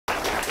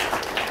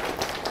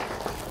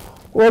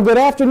Well, good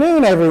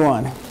afternoon,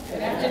 everyone.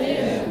 Good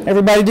afternoon.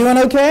 Everybody doing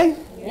okay?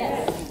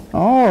 Yes.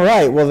 All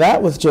right. Well,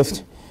 that was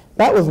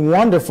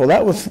wonderful.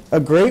 That was a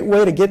great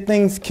way to get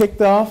things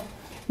kicked off.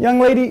 Young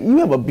lady, you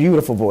have a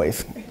beautiful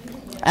voice.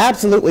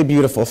 Absolutely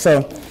beautiful.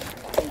 So,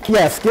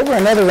 yes, give her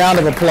another round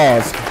of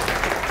applause.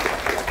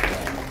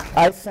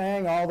 I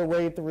sang all the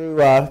way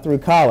through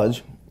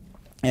college,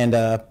 and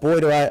boy,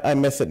 do I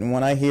miss it. And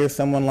when I hear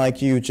someone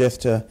like you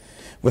just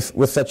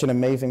with such an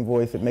amazing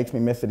voice, it makes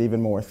me miss it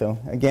even more. So,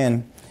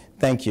 again,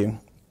 thank you.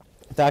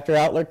 Dr.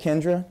 Outler,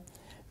 Kendra,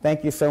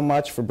 thank you so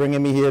much for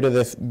bringing me here to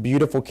this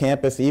beautiful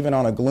campus. Even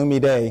on a gloomy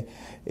day,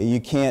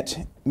 you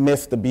can't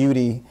miss the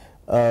beauty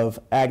of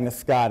Agnes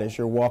Scott as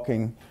you're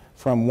walking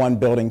from one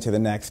building to the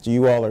next.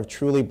 You all are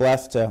truly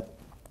blessed to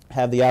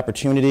have the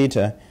opportunity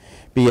to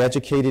be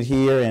educated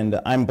here, and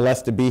I'm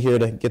blessed to be here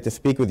to get to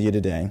speak with you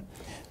today.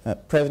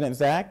 President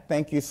Zach,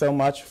 thank you so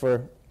much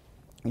for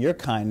your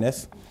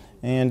kindness.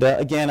 And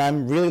again,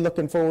 I'm really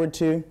looking forward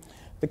to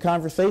the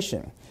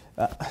conversation.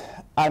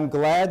 I'm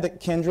glad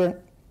that Kendra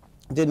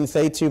didn't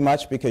say too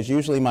much, because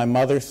usually my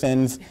mother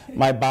sends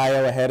my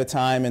bio ahead of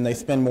time and they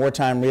spend more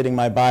time reading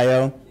my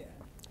bio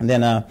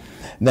than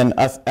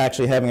us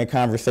actually having a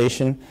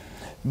conversation.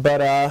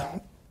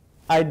 But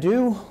I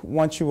do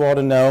want you all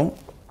to know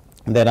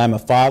that I'm a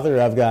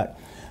father. I've got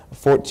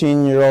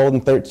 14-year-old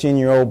and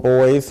 13-year-old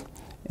boys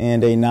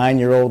and a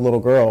 9-year-old little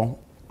girl.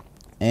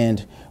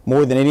 And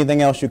more than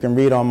anything else you can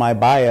read on my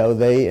bio,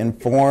 they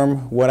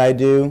inform what I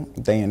do,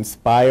 they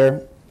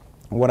inspire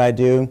what I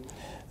do.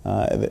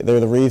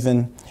 They're the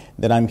reason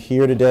that I'm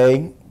here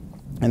today,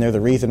 and they're the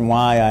reason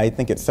why I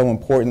think it's so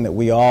important that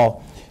we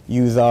all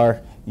use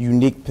our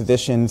unique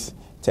positions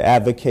to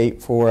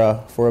advocate for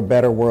a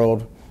better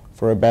world,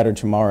 for a better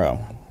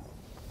tomorrow.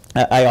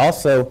 I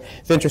also,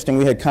 it's interesting,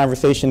 we had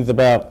conversations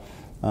about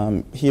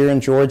here in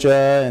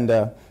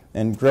Georgia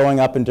and growing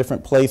up in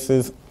different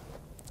places,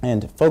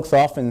 and folks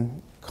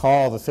often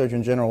call the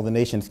Surgeon General the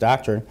nation's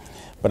doctor,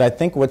 but I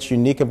think what's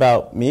unique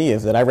about me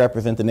is that I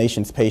represent the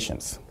nation's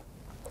patients.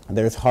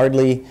 There's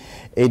hardly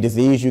a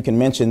disease you can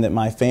mention that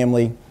my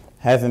family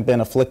hasn't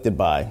been afflicted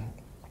by.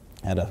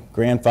 I had a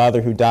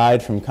grandfather who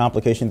died from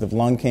complications of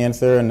lung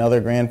cancer, another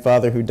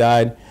grandfather who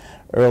died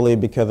early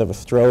because of a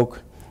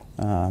stroke.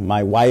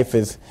 My wife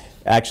is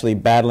actually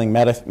battling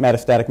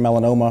metastatic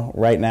melanoma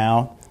right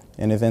now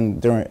and is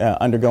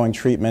undergoing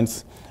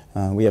treatments.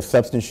 We have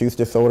substance use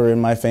disorder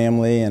in my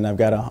family, and I've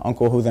got an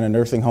uncle who's in a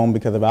nursing home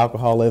because of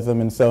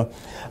alcoholism. And so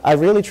I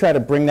really try to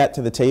bring that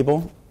to the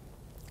table.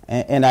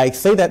 And I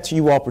say that to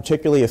you all,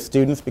 particularly as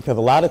students, because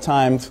a lot of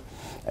times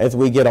as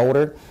we get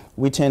older,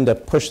 we tend to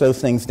push those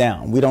things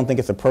down. We don't think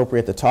it's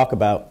appropriate to talk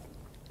about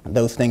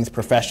those things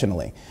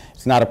professionally.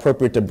 It's not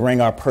appropriate to bring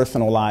our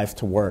personal lives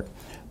to work.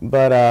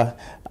 But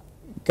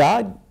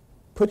God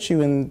puts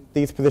you in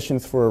these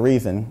positions for a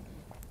reason,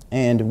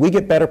 and we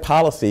get better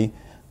policy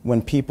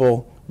when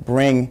people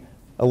bring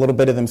a little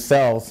bit of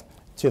themselves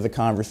to the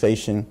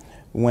conversation,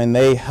 when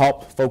they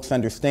help folks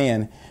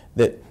understand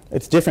that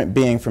it's different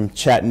being from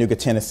Chattanooga,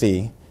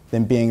 Tennessee,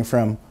 than being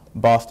from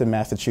Boston,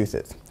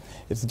 Massachusetts.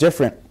 It's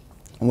different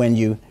when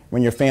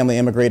your family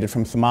immigrated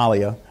from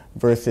Somalia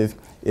versus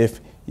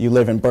if you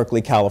live in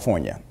Berkeley,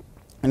 California.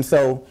 And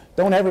so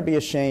don't ever be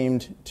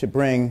ashamed to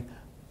bring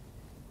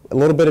a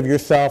little bit of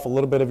yourself, a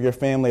little bit of your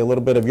family, a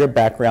little bit of your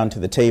background to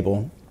the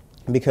table,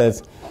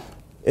 because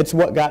it's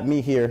what got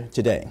me here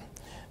today.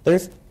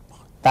 There's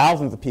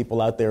thousands of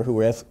people out there who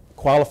are as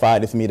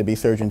qualified as me to be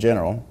Surgeon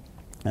General.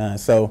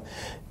 So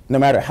no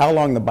matter how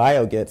long the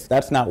bio gets,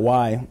 that's not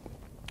why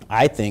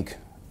I think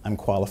I'm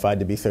qualified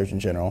to be Surgeon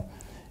General.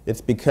 It's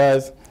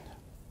because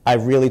I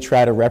really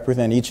try to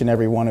represent each and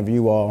every one of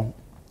you all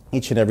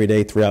each and every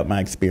day throughout my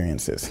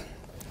experiences.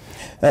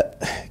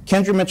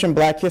 Kendra mentioned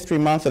Black History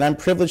Month, and I'm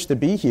privileged to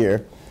be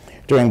here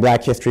during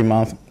Black History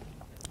Month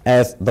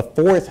as the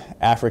 4th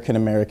African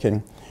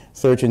American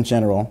Surgeon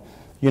General.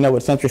 You know,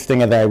 what's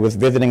interesting is that I was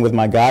visiting with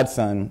my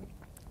godson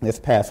this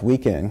past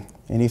weekend,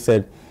 and he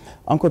said,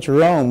 "Uncle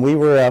Jerome, we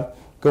were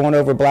going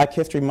over Black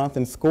History Month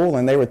in school,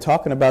 and they were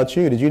talking about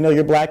you. Did you know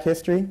your Black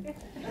history?"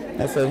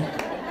 I said,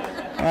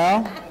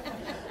 "Well,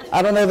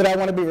 I don't know that I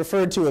want to be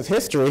referred to as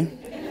history,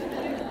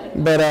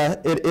 but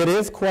it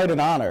is quite an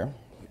honor.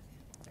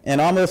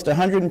 In almost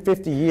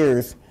 150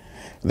 years,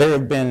 there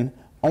have been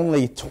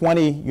only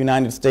 20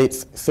 United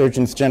States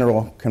Surgeons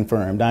General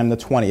confirmed. I'm the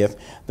 20th.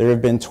 There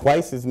have been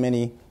twice as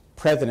many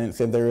presidents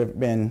as there have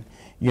been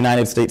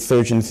United States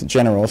Surgeons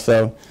General.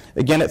 So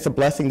again, it's a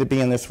blessing to be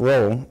in this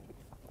role.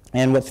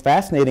 And what's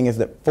fascinating is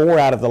that 4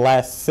 out of the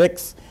last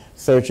 6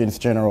 Surgeons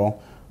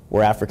General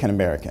were African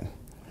American.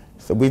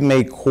 So we've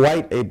made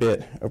quite a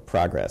bit of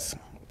progress.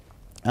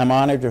 I'm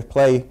honored to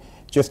play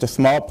just a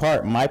small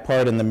part, my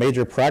part in the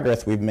major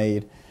progress we've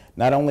made,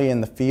 not only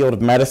in the field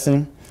of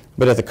medicine,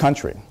 but as a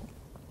country.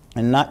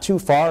 And not too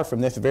far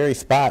from this very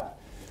spot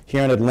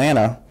here in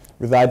Atlanta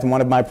resides one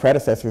of my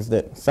predecessors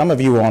that some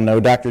of you all know,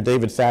 Dr.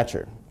 David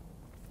Satcher.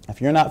 If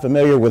you're not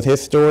familiar with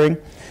his story,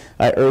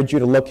 I urge you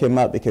to look him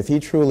up, because he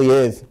truly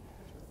is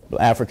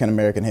African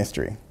American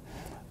history.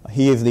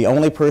 He is the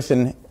only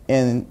person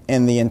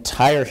in the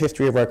entire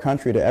history of our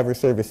country to ever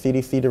serve as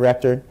CDC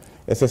Director,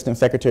 Assistant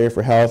Secretary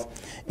for Health,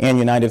 and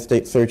United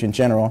States Surgeon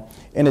General,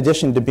 in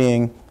addition to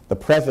being the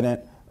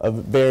president of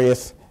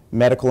various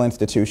medical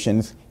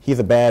institutions. He's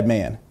a bad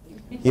man.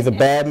 He's a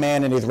bad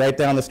man, and he's right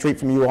down the street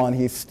from you all, and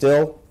he's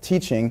still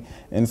teaching.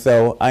 And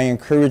so I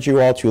encourage you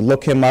all to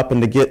look him up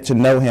and to get to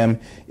know him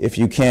if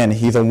you can.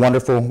 He's a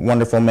wonderful,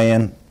 wonderful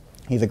man.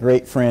 He's a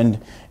great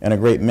friend and a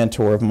great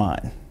mentor of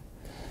mine.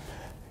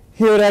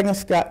 Here at Agnes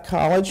Scott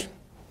College,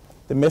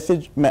 the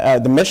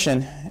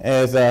mission,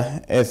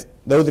 as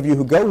those of you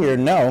who go here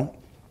know,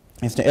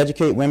 is to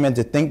educate women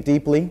to think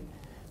deeply,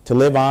 to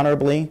live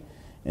honorably,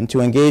 and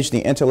to engage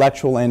the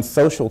intellectual and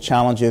social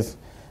challenges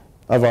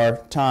of our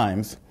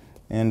times.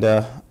 And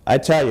I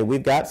tell you,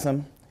 we've got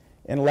some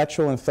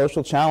intellectual and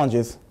social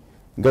challenges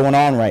going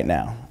on right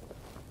now.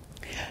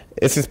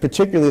 This is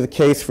particularly the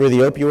case for the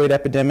opioid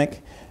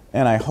epidemic,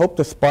 and I hope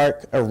to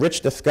spark a rich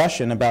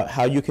discussion about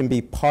how you can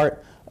be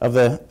part of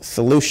the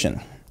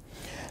solution.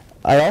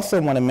 I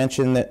also want to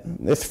mention that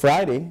this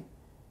Friday,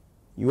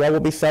 you all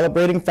will be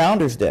celebrating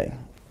Founders Day.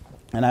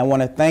 And I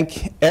want to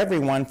thank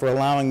everyone for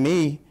allowing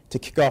me to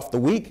kick off the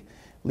week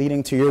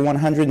leading to your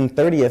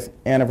 130th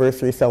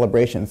anniversary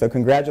celebration. So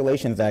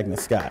congratulations,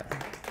 Agnes Scott.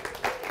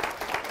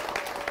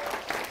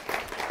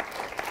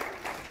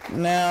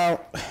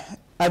 Now,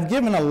 I've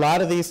given a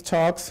lot of these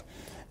talks,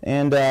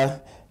 and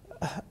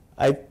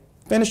I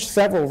finished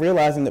several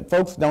realizing that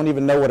folks don't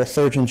even know what a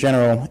Surgeon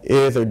General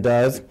is or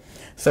does.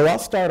 So I'll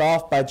start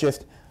off by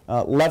just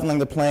leveling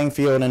the playing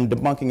field and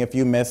debunking a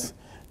few myths.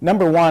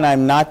 Number one,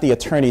 I'm not the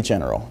Attorney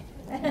General.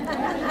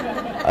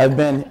 I've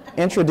been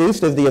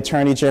introduced as the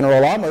Attorney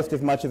General almost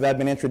as much as I've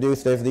been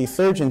introduced as the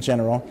Surgeon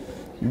General,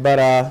 but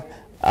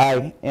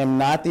I am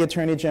not the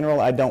Attorney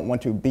General. I don't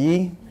want to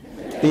be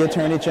the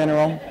Attorney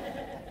General.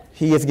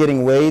 He is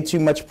getting way too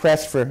much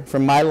press for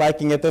my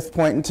liking at this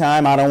point in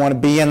time. I don't want to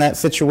be in that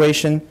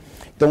situation.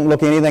 Don't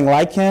look anything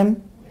like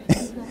him.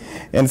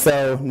 And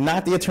so,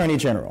 not the Attorney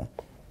General.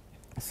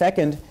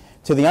 Second,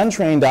 to the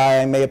untrained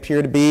eye, I may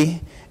appear to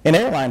be an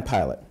airline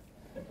pilot.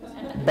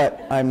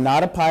 But I'm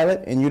not a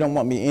pilot, and you don't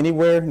want me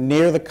anywhere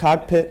near the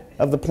cockpit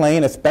of the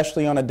plane,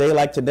 especially on a day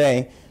like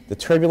today. The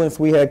turbulence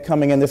we had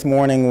coming in this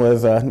morning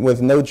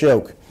was no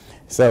joke.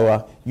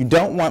 So you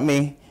don't want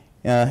me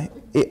in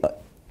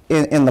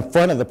the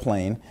front of the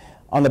plane.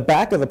 On the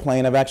back of the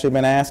plane, I've actually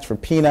been asked for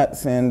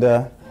peanuts and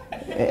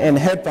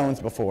headphones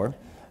before.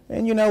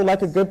 And you know,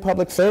 like a good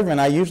public servant,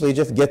 I usually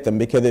just get them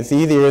because it's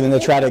easier than to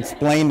try to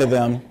explain to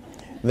them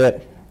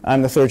that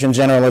I'm the Surgeon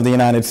General of the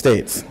United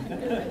States.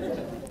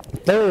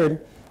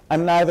 Third,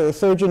 I'm neither a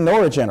surgeon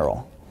nor a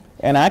general.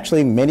 And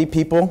actually, many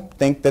people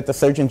think that the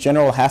Surgeon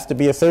General has to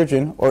be a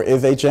surgeon or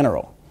is a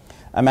general.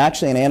 I'm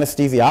actually an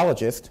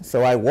anesthesiologist,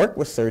 so I work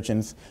with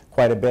surgeons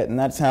quite a bit, and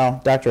that's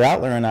how Dr.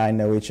 Outler and I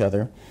know each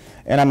other.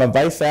 And I'm a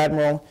Vice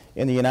Admiral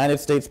in the United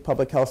States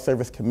Public Health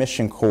Service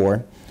Commission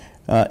Corps,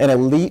 an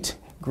elite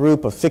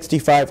group of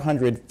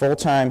 6,500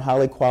 full-time,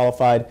 highly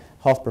qualified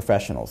health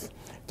professionals,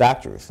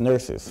 doctors,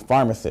 nurses,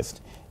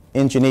 pharmacists,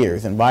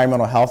 engineers,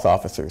 environmental health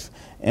officers.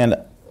 And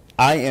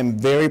I am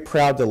very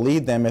proud to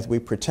lead them as we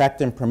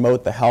protect and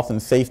promote the health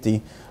and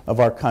safety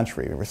of our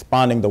country,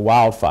 responding to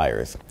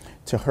wildfires,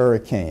 to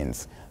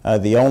hurricanes,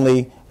 the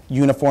only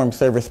uniformed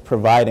service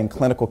providing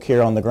clinical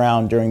care on the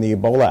ground during the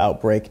Ebola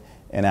outbreak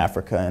in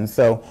Africa. And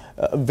so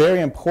a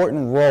very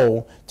important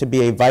role to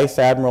be a Vice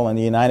Admiral in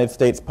the United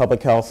States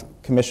Public Health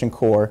Commission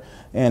Corps.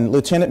 And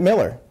Lieutenant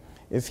Miller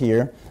is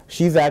here.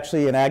 She's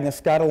actually an Agnes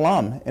Scott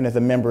alum and is a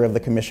member of the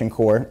Commission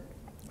Corps.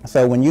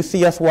 So when you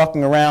see us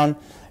walking around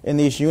in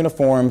these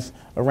uniforms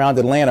around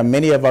Atlanta,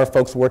 many of our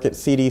folks work at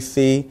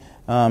CDC,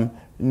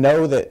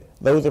 know that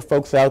those are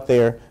folks out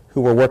there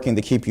who are working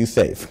to keep you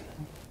safe.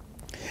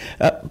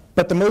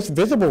 But the most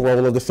visible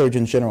role of the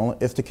Surgeon General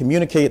is to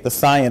communicate the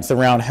science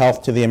around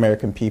health to the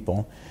American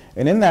people.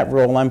 And in that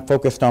role, I'm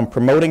focused on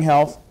promoting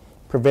health,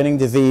 preventing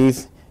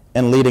disease,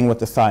 and leading with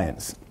the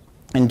science.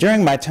 And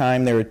during my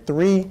time, there are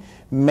three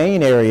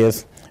main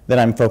areas that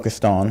I'm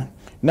focused on.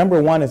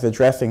 Number one is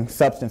addressing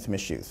substance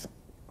misuse.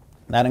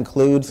 That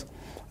includes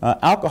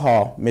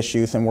alcohol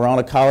misuse, and we're on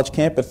a college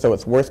campus, so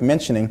it's worth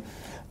mentioning.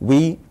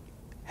 We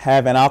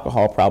have an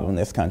alcohol problem in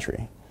this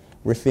country.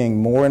 We're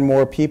seeing more and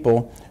more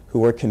people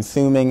who are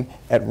consuming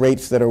at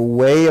rates that are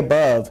way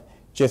above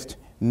just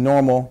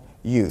normal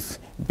use.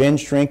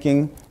 Binge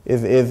drinking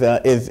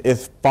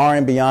is far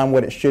and beyond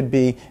what it should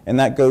be, and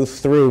that goes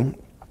through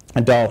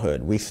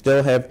adulthood. We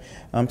still have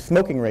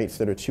smoking rates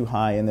that are too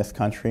high in this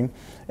country,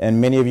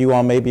 and many of you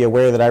all may be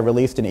aware that I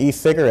released an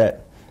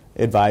e-cigarette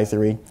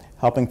advisory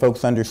helping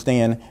folks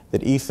understand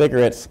that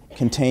e-cigarettes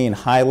contain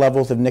high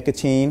levels of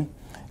nicotine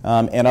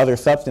and other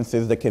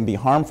substances that can be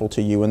harmful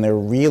to you, and they're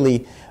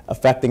really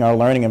affecting our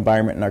learning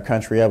environment in our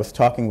country. I was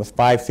talking with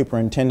 5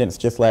 superintendents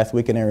just last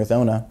week in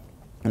Arizona,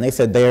 and they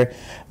said they're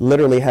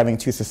literally having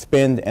to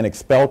suspend and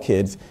expel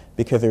kids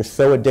because they're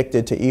so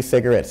addicted to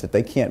e-cigarettes that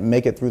they can't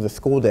make it through the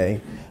school day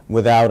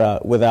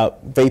without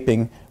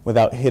vaping,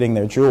 without hitting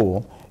their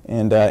Juul,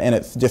 and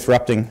it's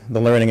disrupting the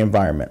learning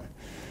environment.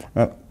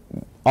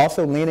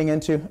 Also leaning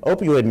into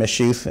opioid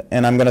misuse,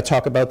 and I'm going to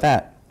talk about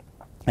that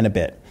in a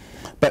bit.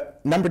 But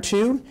number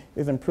 2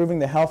 is improving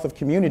the health of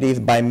communities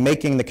by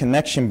making the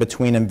connection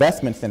between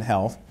investments in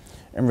health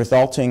and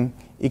resulting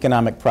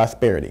economic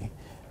prosperity.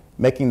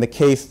 Making the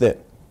case that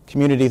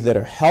communities that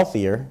are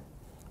healthier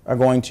are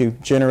going to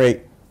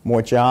generate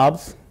more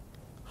jobs,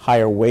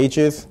 higher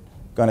wages,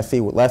 going to see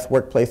less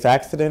workplace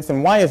accidents.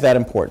 And why is that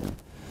important?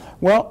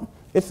 Well,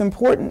 it's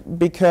important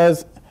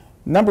because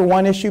number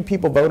 1 issue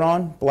people vote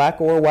on,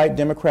 black or white,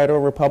 Democrat or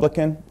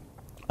Republican,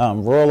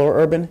 rural or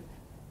urban,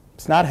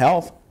 it's not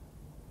health.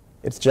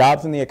 It's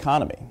jobs in the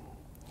economy.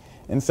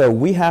 And so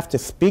we have to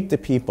speak to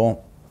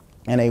people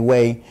in a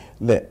way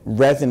that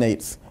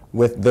resonates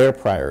with their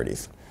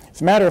priorities.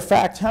 As a matter of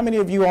fact, how many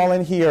of you all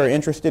in here are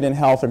interested in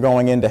health or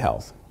going into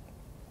health?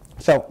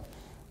 So,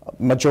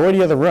 majority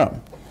of the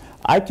room.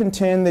 I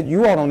contend that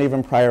you all don't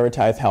even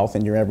prioritize health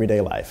in your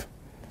everyday life.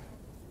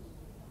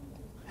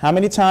 How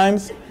many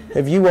times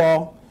have you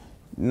all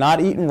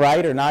not eaten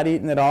right or not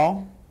eaten at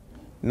all,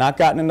 not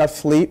gotten enough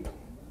sleep,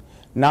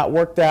 not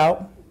worked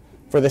out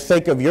for the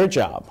sake of your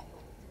job?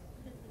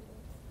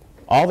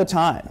 All the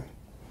time.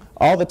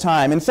 All the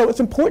time. And so it's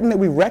important that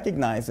we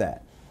recognize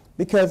that,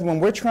 because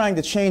when we're trying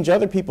to change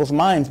other people's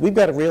minds, we've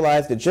got to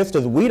realize that just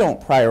as we don't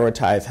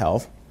prioritize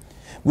health,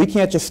 we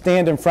can't just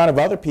stand in front of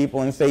other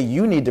people and say,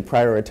 you need to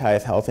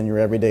prioritize health in your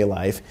everyday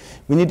life.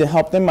 We need to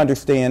help them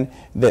understand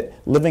that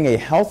living a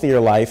healthier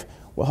life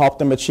will help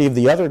them achieve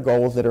the other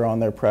goals that are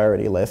on their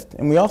priority list.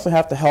 And we also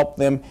have to help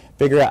them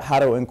figure out how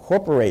to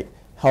incorporate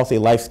healthy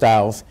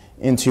lifestyles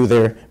into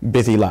their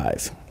busy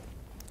lives.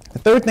 The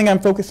third thing I'm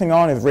focusing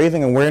on is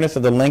raising awareness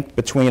of the link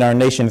between our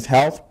nation's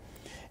health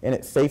and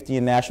its safety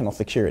and national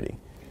security.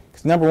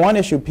 Because number 1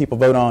 issue people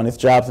vote on is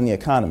jobs in the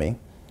economy.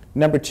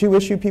 Number 2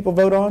 issue people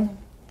vote on,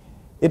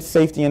 it's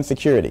safety and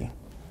security.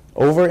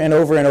 Over and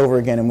over and over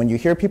again. And when you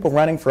hear people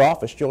running for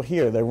office, you'll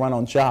hear they run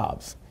on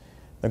jobs.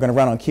 They're going to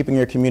run on keeping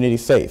your community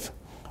safe.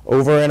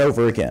 Over and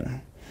over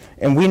again.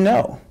 And we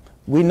know,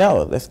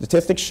 the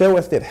statistics show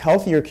us that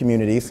healthier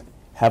communities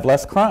have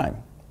less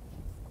crime.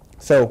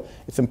 So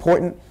it's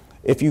important,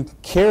 if you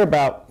care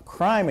about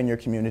crime in your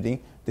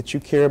community, that you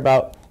care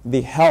about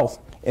the health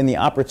and the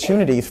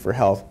opportunities for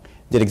health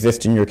that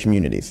exist in your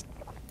communities.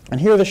 And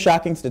here are the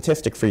shocking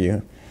statistics for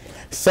you.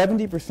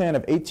 70%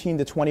 of 18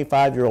 to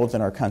 25-year-olds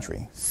in our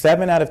country,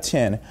 7 out of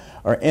 10,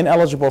 are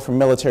ineligible for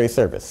military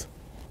service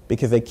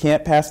because they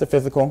can't pass the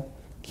physical,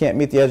 can't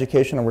meet the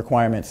educational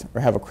requirements,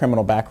 or have a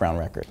criminal background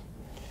record.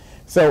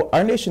 So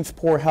our nation's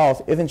poor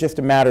health isn't just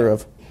a matter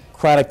of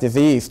chronic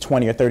disease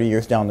 20 or 30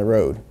 years down the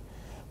road.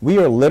 We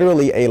are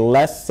literally a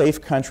less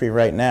safe country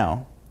right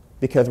now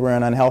because we're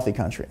an unhealthy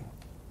country.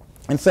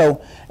 And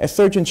so, as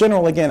Surgeon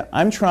General, again,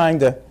 I'm trying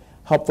to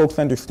help folks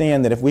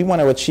understand that if we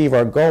want to achieve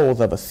our goals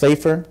of a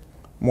safer,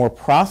 more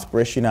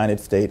prosperous United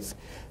States,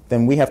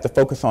 then we have to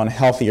focus on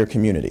healthier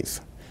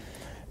communities.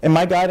 And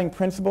my guiding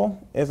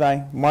principle as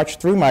I march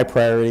through my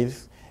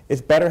priorities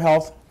is better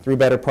health through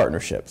better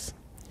partnerships.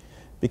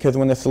 Because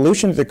when the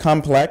solutions are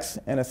complex,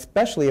 and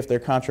especially if they're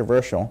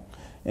controversial,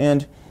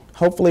 and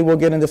hopefully we'll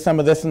get into some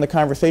of this in the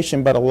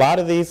conversation, but a lot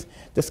of these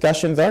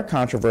discussions are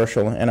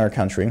controversial in our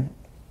country,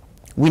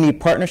 we need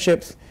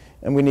partnerships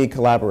and we need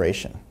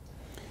collaboration.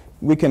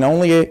 We can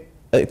only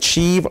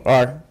achieve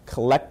our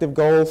collective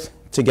goals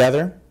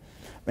together,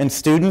 and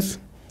students,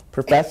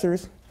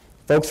 professors,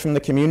 folks from the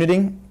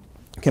community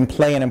can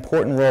play an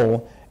important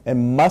role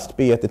and must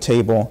be at the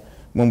table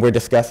when we're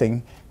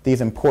discussing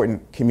these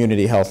important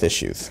community health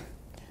issues.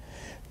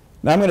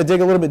 Now I'm going to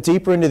dig a little bit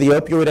deeper into the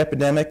opioid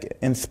epidemic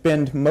and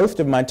spend most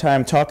of my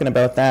time talking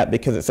about that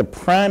because it's a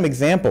prime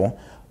example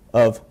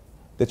of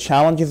the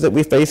challenges that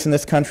we face in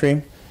this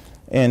country,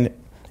 and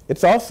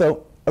it's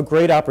also a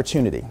great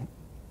opportunity.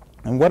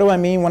 And what do I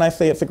mean when I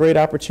say it's a great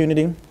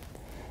opportunity?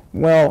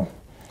 Well,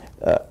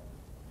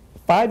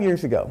 5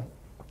 years ago,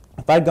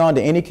 if I'd gone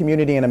to any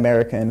community in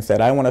America and said,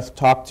 I want to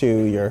talk to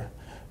your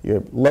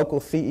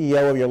local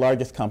CEO of your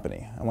largest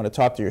company, I want to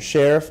talk to your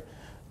sheriff,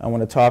 I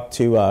want to talk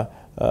to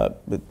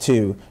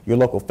your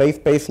local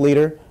faith-based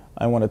leader,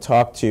 I want to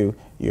talk to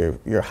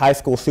your high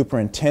school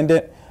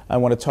superintendent, I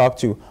want to talk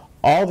to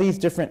all these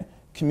different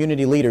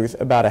community leaders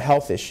about a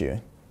health issue.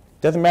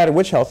 Doesn't matter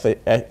which health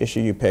issue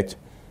you picked,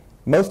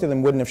 most of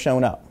them wouldn't have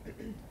shown up.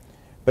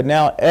 But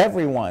now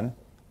everyone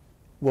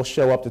will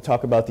show up to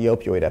talk about the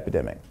opioid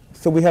epidemic.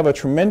 So we have a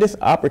tremendous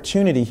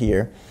opportunity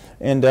here.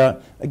 And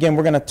again,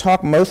 we're going to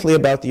talk mostly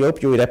about the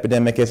opioid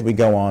epidemic as we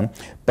go on.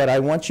 But I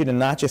want you to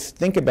not just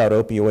think about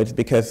opioids,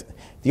 because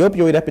the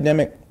opioid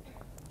epidemic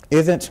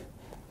isn't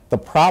the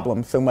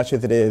problem so much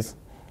as it is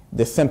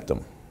the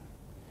symptom.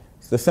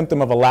 It's the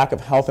symptom of a lack of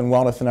health and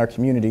wellness in our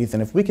communities.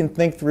 And if we can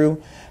think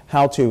through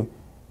how to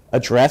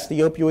address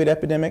the opioid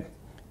epidemic,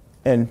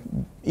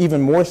 and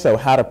even more so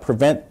how to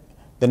prevent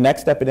the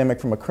next epidemic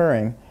from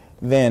occurring,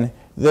 then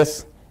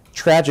this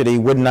tragedy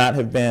would not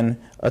have been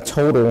a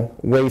total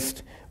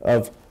waste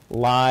of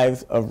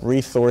lives, of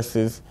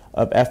resources,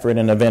 of effort,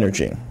 and of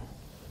energy.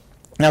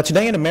 Now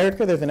today in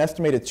America, there's an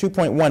estimated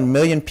 2.1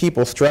 million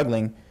people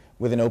struggling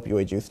with an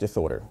opioid use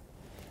disorder.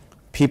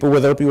 People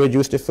with opioid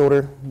use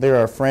disorder, they're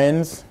our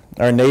friends,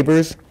 our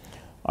neighbors,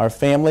 our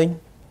family.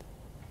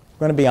 We're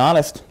going to be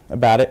honest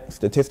about it,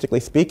 statistically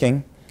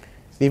speaking,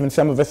 even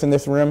some of us in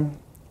this room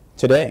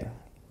today.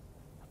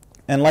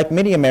 And like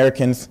many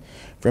Americans,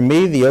 for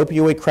me, the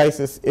opioid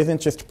crisis isn't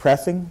just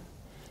pressing,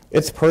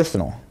 it's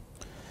personal.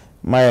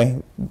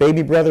 My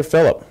baby brother,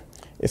 Philip,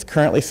 is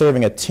currently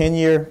serving a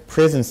 10-year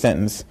prison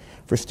sentence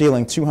for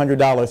stealing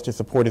 $200 to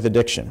support his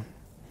addiction.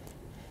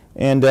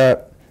 And,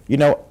 you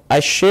know, I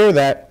share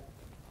that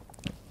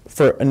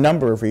for a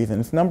number of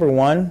reasons. Number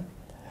one,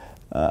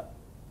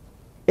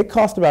 it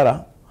costs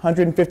about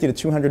 $150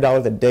 to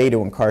 $200 a day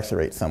to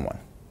incarcerate someone.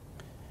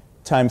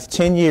 Times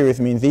 10 years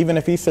means even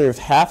if he serves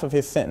half of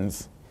his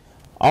sentence,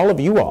 all of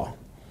you all,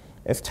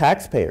 as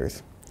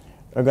taxpayers,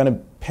 are going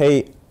to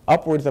pay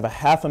upwards of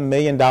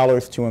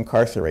 $500,000 to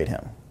incarcerate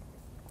him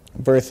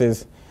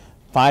versus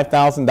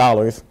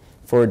 $5,000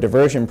 for a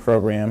diversion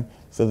program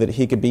so that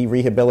he could be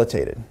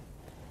rehabilitated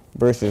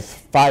versus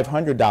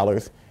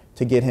 $500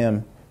 to get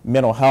him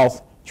mental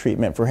health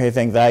treatment for his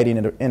anxiety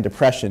and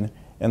depression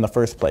in the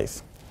first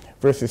place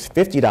versus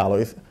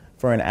 $50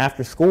 for an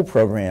after-school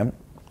program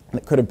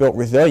that could have built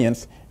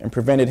resilience and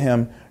prevented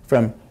him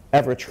from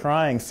ever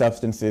trying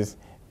substances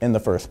in the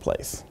first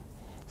place.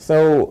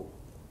 So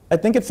I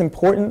think it's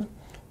important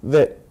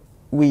that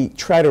we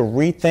try to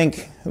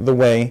rethink the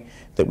way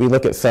that we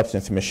look at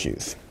substance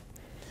misuse.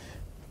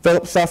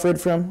 Philip suffered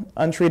from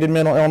untreated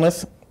mental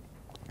illness.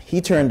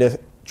 He turned to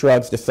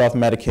drugs to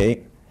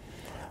self-medicate.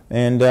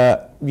 And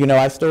you know,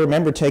 I still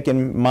remember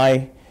taking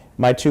my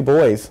two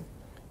boys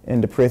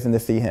into prison to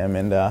see him.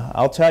 And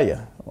I'll tell you,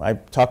 I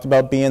talked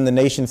about being the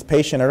nation's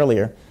patient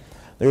earlier.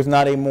 There's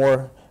not a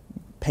more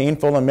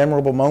painful and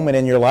memorable moment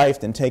in your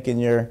life than taking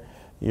your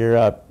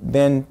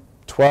then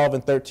 12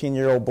 and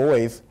 13-year-old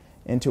boys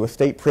into a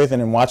state prison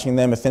and watching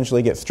them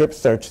essentially get strip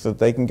searched so that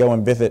they can go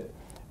and visit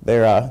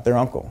their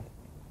uncle.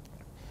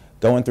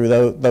 Going through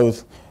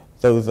those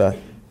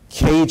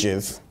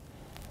cages,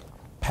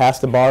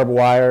 past the barbed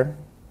wire,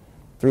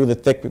 through the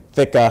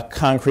thick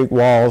concrete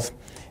walls,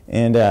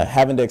 and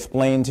having to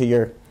explain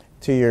to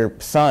your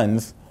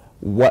sons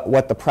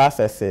what the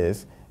process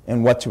is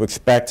and what to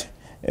expect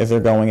as they're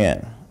going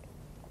in.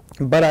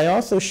 But I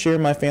also share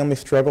my family's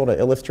struggle to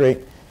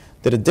illustrate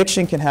that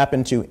addiction can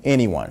happen to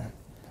anyone,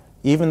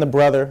 even the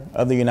brother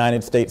of the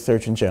United States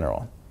Surgeon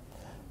General.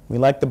 We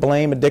like to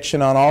blame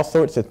addiction on all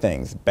sorts of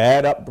things,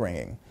 bad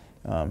upbringing,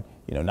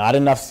 you know, not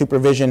enough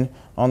supervision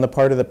on the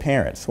part of the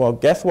parents. Well,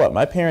 guess what?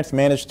 My parents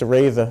managed to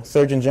raise a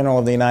Surgeon General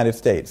of the United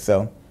States,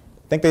 so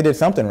I think they did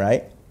something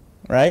right,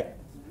 right?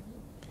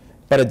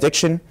 But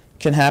addiction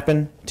can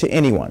happen to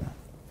anyone.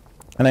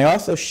 And I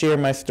also share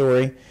my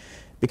story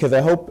because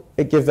I hope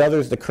it gives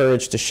others the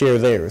courage to share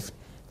theirs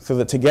so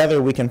that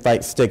together we can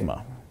fight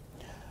stigma.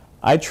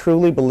 I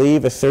truly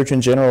believe as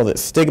Surgeon General that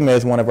stigma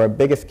is one of our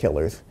biggest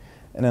killers,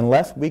 and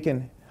unless we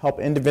can help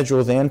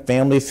individuals and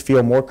families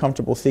feel more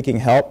comfortable seeking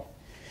help,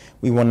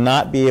 we will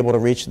not be able to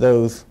reach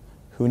those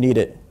who need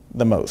it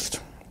the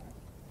most.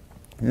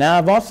 Now,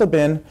 I've also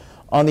been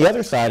on the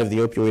other side of the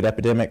opioid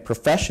epidemic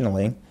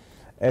professionally.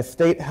 As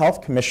State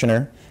Health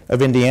Commissioner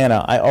of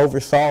Indiana, I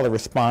oversaw the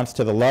response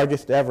to the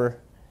largest ever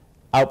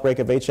outbreak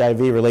of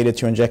HIV related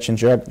to injection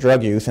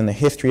drug use in the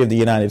history of the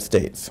United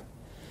States.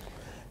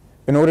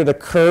 In order to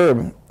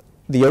curb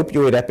the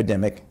opioid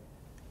epidemic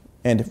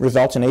and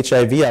result in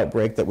HIV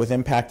outbreak that was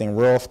impacting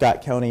rural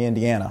Scott County,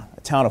 Indiana,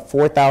 a town of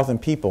 4,000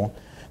 people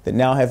that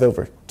now has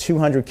over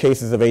 200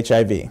 cases of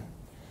HIV,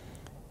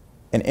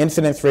 an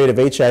incidence rate of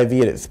HIV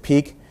at its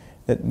peak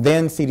that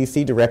then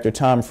CDC Director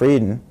Tom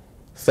Frieden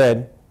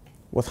said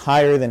was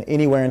higher than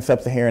anywhere in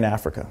sub-Saharan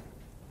Africa.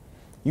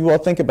 You all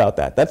think about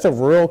that. That's a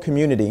rural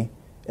community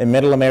in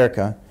middle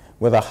America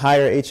with a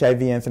higher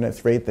HIV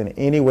incidence rate than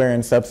anywhere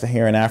in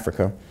sub-Saharan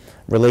Africa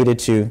related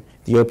to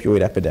the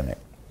opioid epidemic.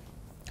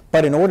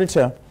 But in order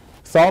to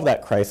solve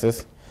that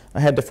crisis,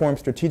 I had to form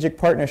strategic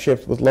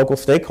partnerships with local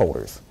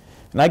stakeholders.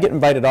 And I get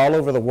invited all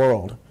over the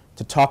world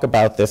to talk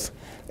about this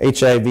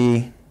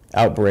HIV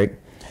outbreak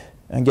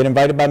and get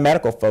invited by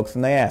medical folks,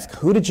 and they ask,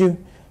 who did you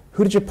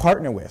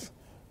partner with?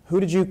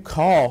 Who did you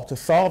call to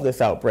solve this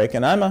outbreak?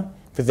 And I'm a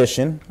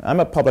physician, I'm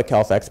a public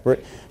health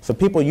expert, so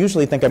people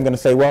usually think I'm going to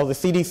say, well, the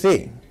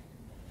CDC.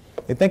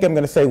 They think I'm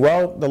going to say,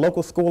 well, the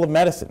local school of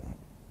medicine.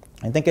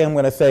 I think I'm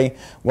going to say,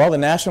 well, the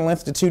National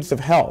Institutes of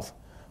Health,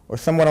 or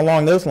someone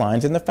along those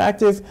lines. And the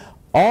fact is,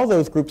 all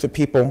those groups of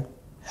people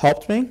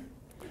helped me,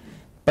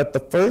 but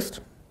the first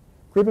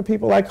group of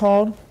people I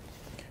called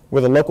were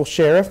the local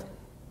sheriff,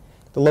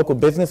 the local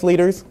business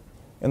leaders,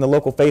 and the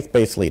local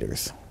faith-based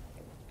leaders.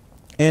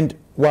 And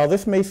while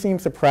this may seem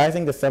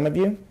surprising to some of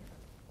you,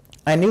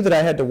 I knew that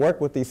I had to work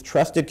with these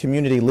trusted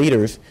community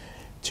leaders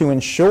to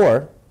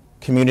ensure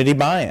community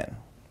buy-in.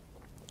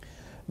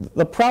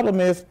 The problem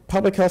is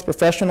public health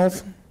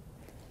professionals,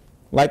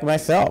 like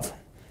myself,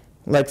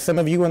 like some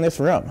of you in this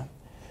room,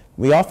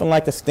 we often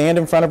like to stand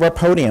in front of our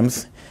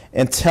podiums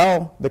and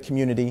tell the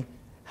community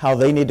how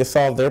they need to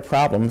solve their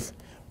problems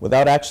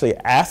without actually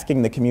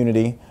asking the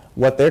community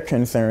what their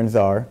concerns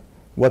are,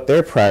 what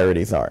their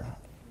priorities are.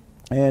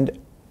 And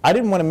I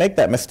didn't want to make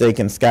that mistake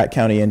in Scott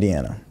County,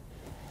 Indiana.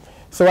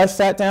 So I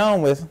sat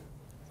down with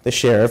the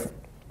sheriff.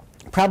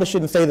 Probably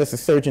shouldn't say this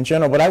as Surgeon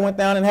General, but I went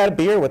down and had a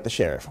beer with the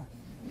sheriff.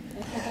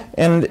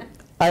 And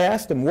I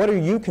asked him, what are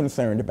you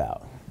concerned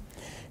about?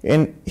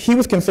 And he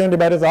was concerned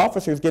about his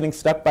officers getting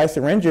stuck by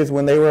syringes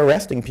when they were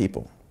arresting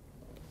people.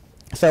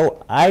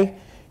 So I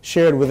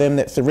shared with him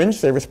that syringe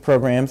service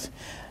programs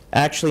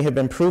actually have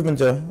been proven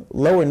to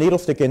lower needle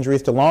stick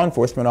injuries to law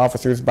enforcement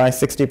officers by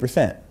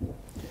 60%.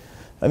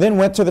 I then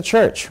went to the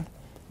church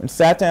and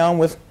sat down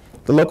with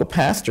the local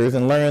pastors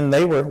and learned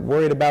they were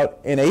worried about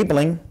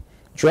enabling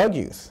drug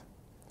use.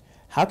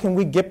 How can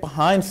we get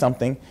behind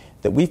something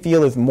that we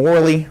feel is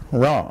morally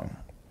wrong?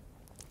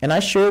 And I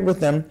shared with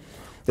them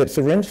that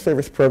syringe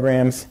service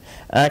programs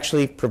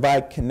actually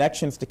provide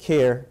connections to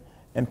care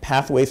and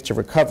pathways to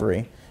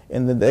recovery,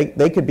 and that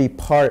they could be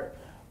part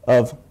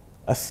of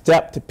a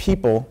step to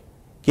people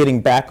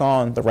getting back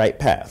on the right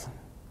path.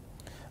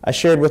 I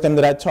shared with them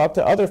that I'd talked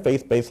to other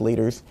faith-based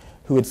leaders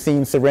who had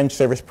seen syringe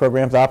service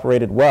programs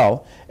operated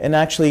well and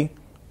actually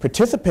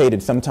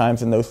participated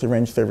sometimes in those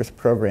syringe service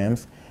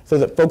programs so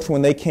that folks,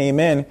 when they came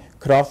in,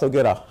 could also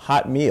get a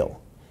hot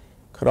meal,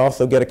 could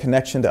also get a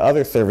connection to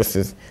other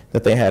services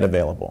that they had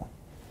available.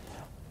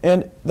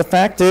 And the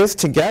fact is,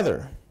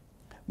 together,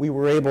 we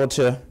were able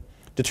to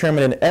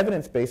determine an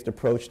evidence-based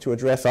approach to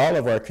address all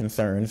of our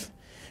concerns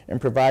and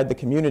provide the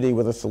community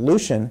with a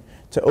solution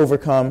to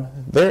overcome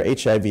their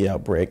HIV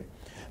outbreak.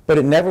 But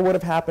it never would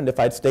have happened if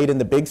I'd stayed in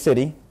the big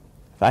city,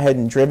 if I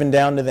hadn't driven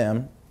down to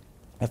them,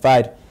 if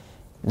I'd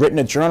written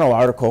a journal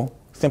article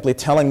simply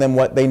telling them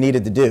what they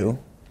needed to do,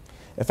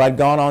 if I'd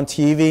gone on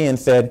TV and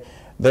said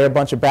they're a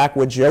bunch of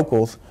backwoods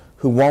yokels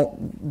who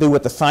won't do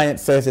what the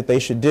science says that they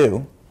should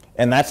do,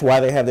 and that's why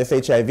they have this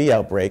HIV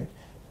outbreak.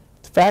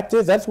 The fact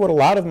is, that's what a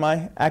lot of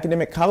my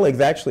academic colleagues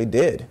actually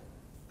did.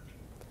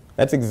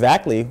 That's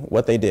exactly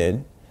what they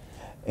did.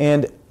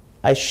 And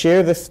I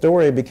share this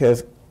story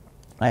because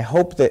I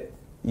hope that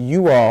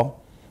you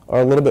all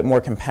are a little bit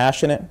more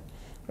compassionate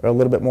or a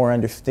little bit more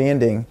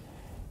understanding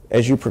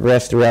as you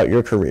progress throughout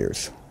your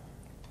careers.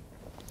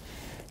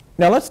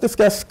 Now let's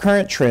discuss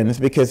current trends,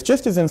 because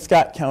just as in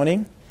Scott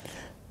County,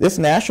 this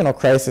national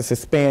crisis has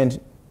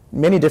spanned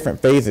many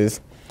different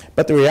phases,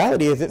 but the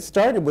reality is it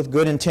started with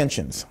good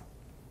intentions.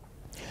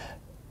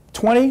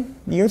 20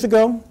 years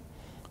ago,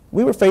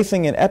 we were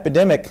facing an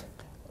epidemic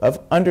of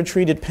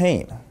undertreated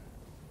pain.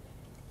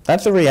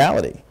 That's a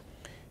reality.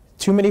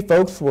 Too many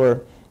folks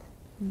were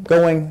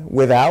going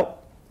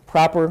without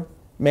proper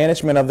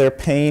management of their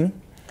pain,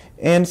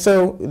 and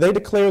so they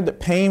declared that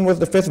pain was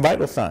the fifth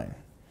vital sign.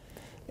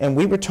 And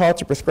we were taught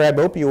to prescribe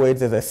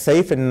opioids as a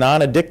safe and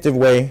non-addictive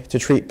way to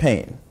treat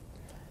pain.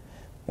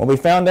 Well, we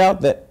found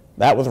out that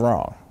that was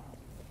wrong.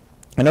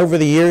 And over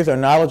the years, our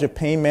knowledge of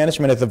pain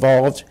management has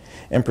evolved,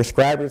 and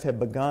prescribers have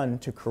begun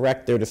to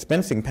correct their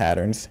dispensing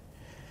patterns.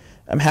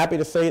 I'm happy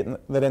to say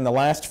that in the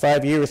last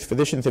 5 years,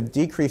 physicians have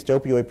decreased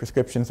opioid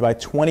prescriptions by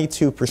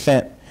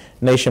 22%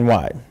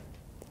 nationwide.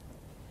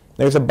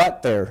 There's a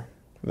but there,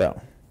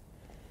 though.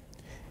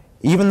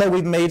 Even though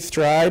we've made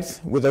strides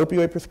with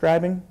opioid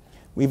prescribing,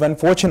 we've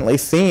unfortunately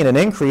seen an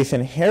increase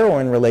in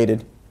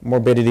heroin-related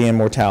morbidity and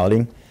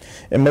mortality,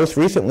 and most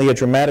recently a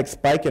dramatic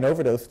spike in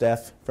overdose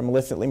deaths from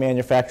illicitly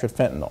manufactured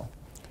fentanyl.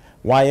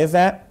 Why is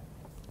that?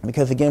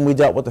 Because again, we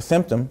dealt with the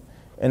symptom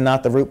and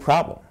not the root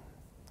problem.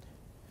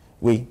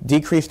 We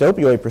decreased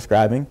opioid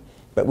prescribing,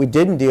 but we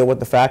didn't deal with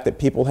the fact that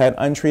people had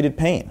untreated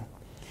pain.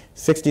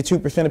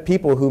 62% of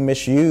people who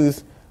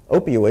misuse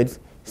opioids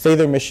say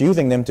they're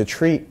misusing them to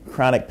treat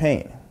chronic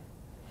pain.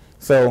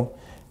 So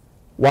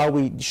while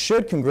we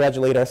should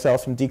congratulate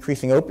ourselves for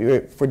decreasing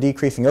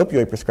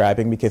opioid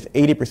prescribing, because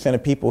 80%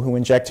 of people who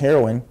inject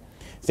heroin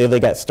say they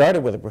got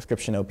started with a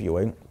prescription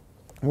opioid,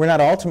 we're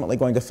not ultimately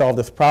going to solve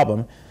this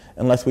problem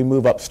unless we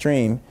move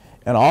upstream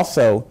and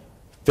also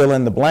fill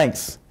in the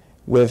blanks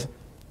with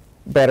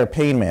better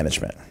pain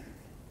management.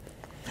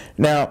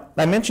 Now,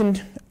 I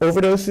mentioned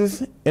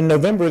overdoses. In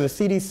November, the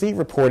CDC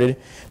reported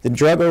that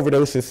drug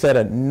overdoses set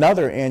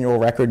another annual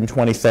record in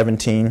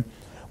 2017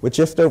 with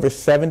just over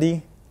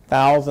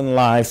 70,000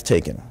 lives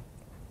taken.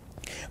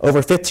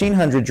 Over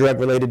 1,500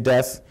 drug-related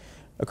deaths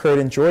occurred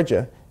in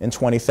Georgia in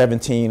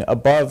 2017,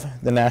 above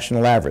the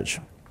national average.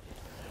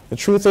 The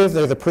truth is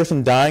there's a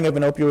person dying of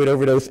an opioid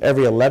overdose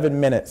every 11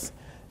 minutes.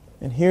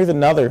 And here's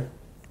another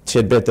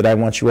tidbit that I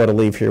want you all to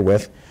leave here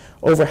with.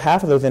 Over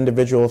half of those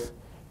individuals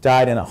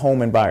died in a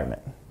home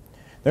environment.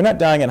 They're not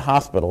dying in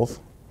hospitals.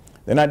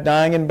 They're not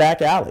dying in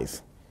back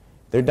alleys.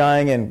 They're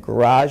dying in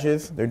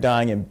garages. They're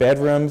dying in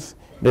bedrooms.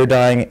 They're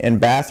dying in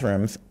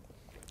bathrooms.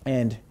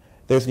 And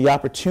there's the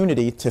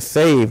opportunity to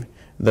save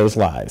those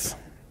lives.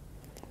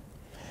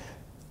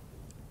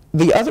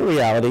 The other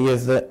reality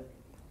is that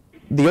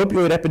the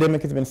opioid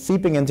epidemic has been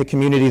seeping into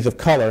communities of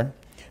color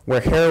where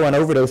heroin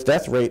overdose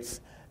death rates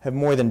have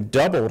more than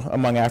doubled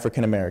among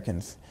African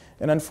Americans.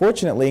 And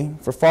unfortunately,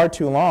 for far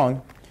too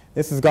long,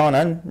 this has gone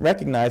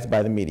unrecognized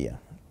by the media.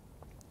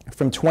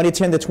 From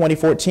 2010 to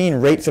 2014,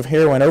 rates of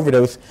heroin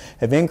overdose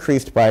have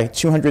increased by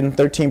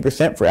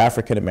 213% for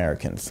African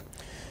Americans.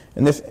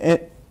 And this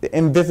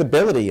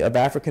invisibility of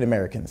African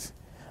Americans,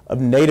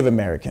 of Native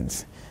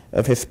Americans,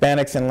 of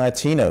Hispanics and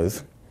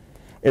Latinos,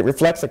 it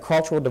reflects a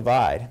cultural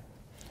divide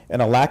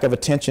and a lack of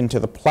attention to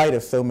the plight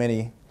of so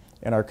many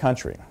in our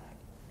country.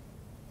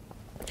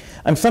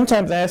 I'm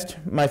sometimes asked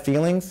my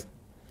feelings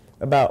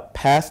about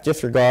past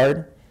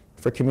disregard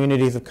for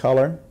communities of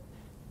color,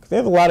 because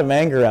there's a lot of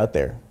anger out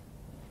there.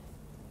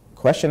 The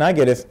question I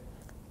get is,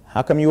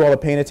 how come you all are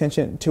paying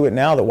attention to it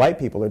now that white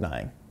people are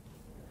dying?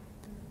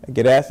 I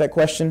get asked that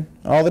question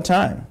all the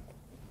time.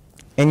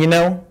 And you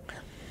know,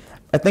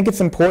 I think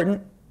it's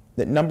important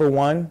that, number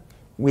one,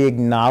 we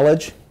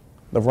acknowledge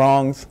the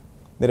wrongs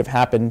that have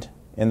happened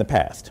in the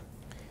past.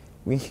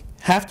 We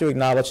have to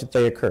acknowledge that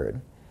they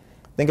occurred.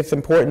 I think it's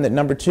important that,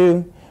 number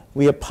two,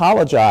 we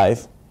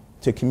apologize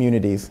to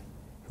communities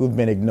who've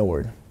been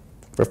ignored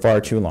for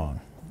far too long.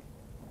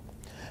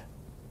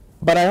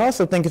 But I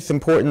also think it's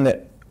important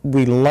that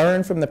we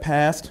learn from the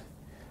past,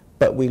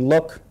 but we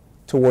look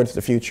towards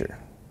the future.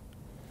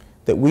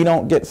 That we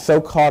don't get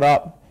so caught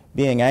up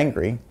being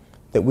angry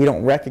that we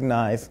don't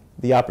recognize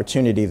the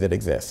opportunity that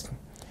exists.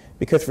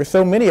 Because for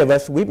so many of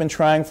us, we've been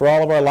trying for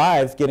all of our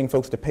lives getting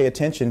folks to pay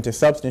attention to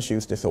substance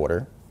use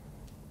disorder.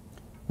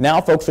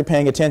 Now folks are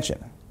paying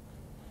attention.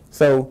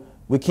 So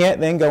we can't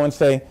then go and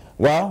say,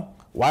 well,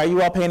 why are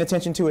you all paying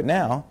attention to it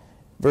now?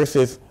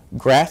 Versus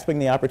grasping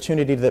the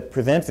opportunity that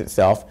presents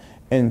itself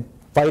and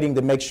fighting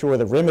to make sure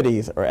the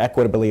remedies are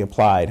equitably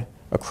applied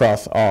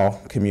across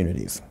all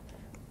communities.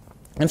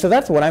 And so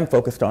that's what I'm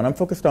focused on. I'm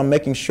focused on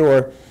making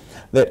sure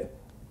that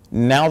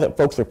now that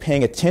folks are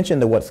paying attention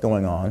to what's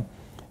going on,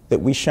 that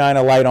we shine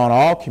a light on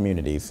all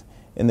communities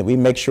and that we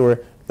make sure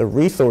the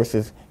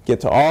resources get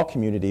to all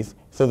communities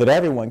so that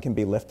everyone can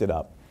be lifted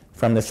up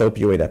from this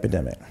opioid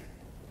epidemic.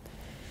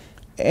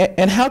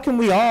 And how can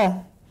we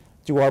all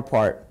do our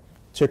part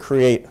to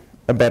create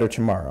a better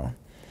tomorrow?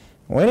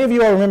 Well, any of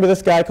you all remember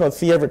this guy called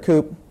C. Everett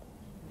Koop?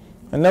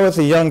 I know it's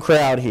a young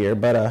crowd here,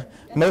 but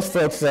most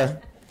folks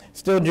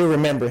still do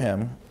remember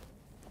him.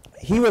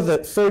 He was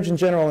a Surgeon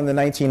General in the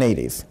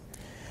 1980s,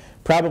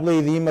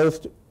 probably the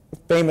most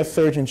famous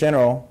Surgeon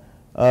General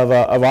of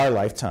our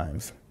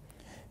lifetimes.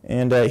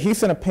 And he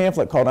sent a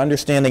pamphlet called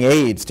Understanding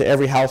AIDS to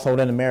every household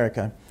in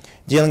America,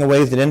 dealing with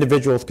ways that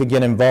individuals could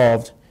get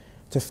involved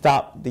to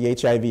stop the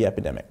HIV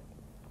epidemic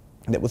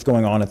that was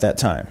going on at that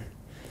time.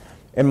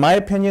 In my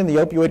opinion, the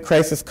opioid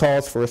crisis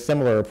calls for a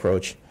similar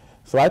approach.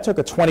 So I took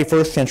a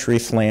 21st century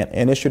slant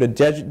and issued a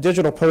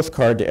digital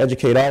postcard to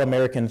educate all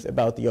Americans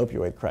about the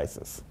opioid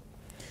crisis.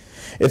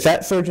 It's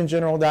at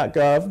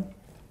surgeongeneral.gov.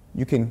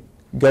 You can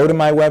go to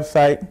my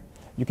website.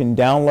 You can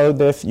download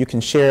this. You can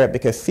share it,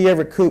 because C.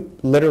 Everett Koop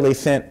literally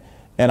sent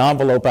an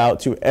envelope out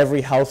to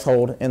every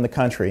household in the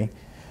country.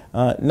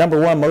 Number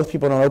one, most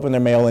people don't open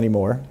their mail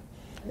anymore.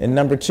 And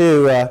number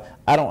two,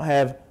 I don't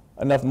have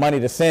enough money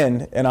to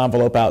send an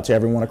envelope out to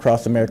everyone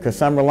across America.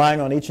 So I'm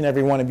relying on each and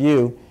every one of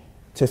you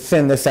to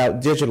send this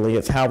out digitally.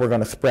 It's how we're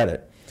going to spread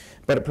it.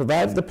 But it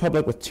provides the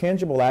public with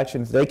tangible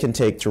actions they can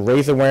take to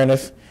raise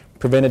awareness,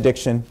 prevent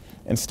addiction,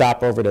 and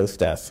stop overdose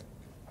deaths.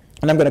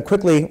 And I'm going to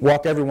quickly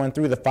walk everyone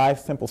through the 5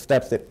 simple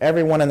steps that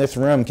everyone in this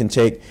room can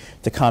take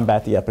to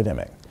combat the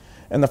epidemic.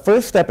 And the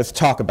first step is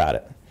talk about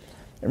it.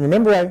 And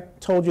remember, I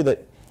told you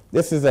that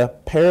this is a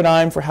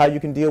paradigm for how you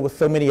can deal with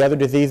so many other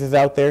diseases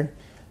out there.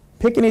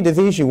 Pick any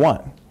disease you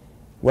want,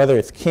 whether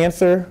it's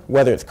cancer,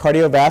 whether it's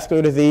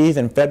cardiovascular disease,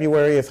 and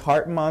February is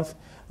Heart Month,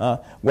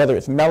 whether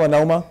it's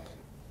melanoma.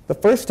 The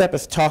first step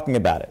is talking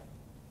about it.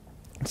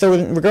 So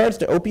in regards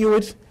to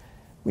opioids,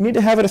 we need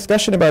to have a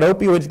discussion about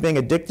opioids being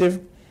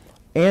addictive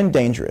and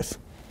dangerous,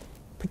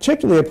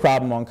 particularly a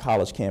problem on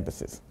college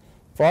campuses.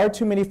 Far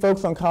too many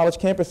folks on college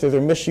campuses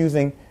are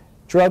misusing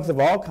drugs of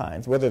all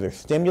kinds, whether they're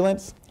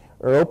stimulants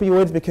or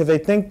opioids, because they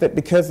think that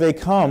because they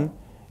come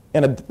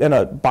in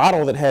a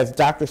bottle that has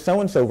Dr.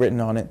 So-and-so written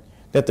on it,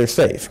 that they're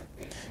safe.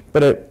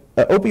 But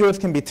opioids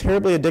can be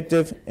terribly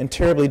addictive and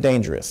terribly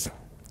dangerous.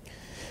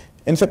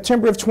 In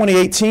September of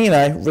 2018,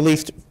 I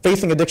released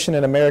Facing Addiction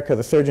in America,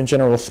 the Surgeon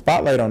General's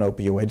Spotlight on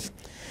Opioids.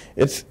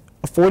 It's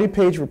a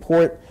 40-page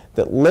report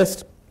that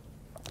lists,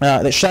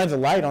 that shines a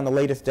light on the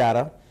latest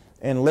data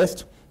and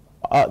lists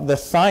the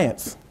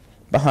science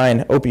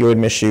behind opioid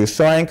misuse.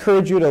 So I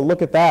encourage you to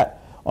look at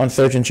that on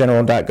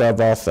surgeongeneral.gov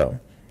also.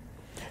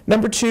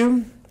 Number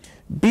 2,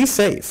 be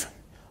safe.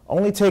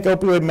 Only take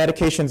opioid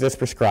medications as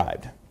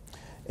prescribed.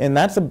 And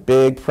that's a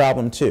big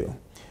problem too.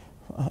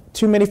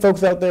 Too many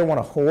folks out there want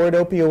to hoard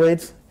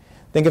opioids,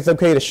 think it's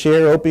okay to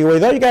share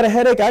opioids. Oh, you got a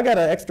headache? I got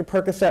an extra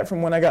Percocet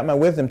from when I got my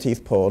wisdom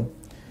teeth pulled.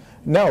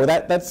 No,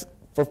 that's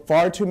for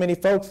far too many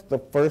folks the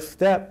first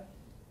step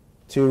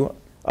to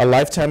a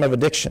lifetime of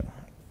addiction.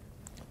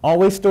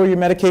 Always store your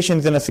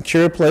medications in a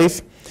secure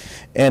place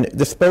and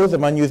dispose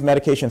of unused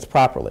medications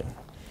properly.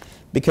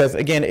 Because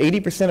again,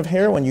 80% of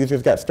heroin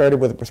users got started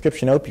with a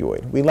prescription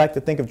opioid. We like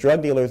to think of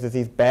drug dealers as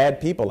these bad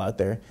people out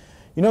there.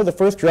 You know the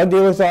first drug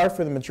dealers are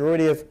for the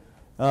majority of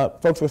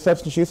folks with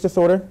substance use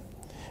disorder?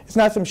 It's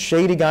not some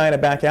shady guy in a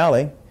back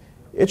alley.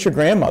 It's your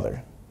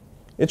grandmother.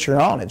 It's your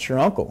aunt. It's your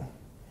uncle.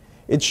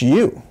 It's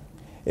you.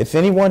 It's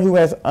anyone who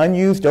has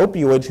unused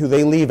opioids who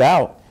they leave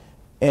out,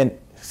 and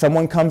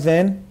someone comes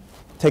in,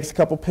 takes a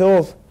couple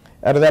pills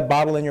out of that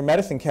bottle in your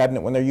medicine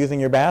cabinet when they're using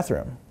your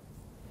bathroom.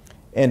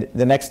 And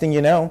the next thing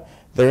you know,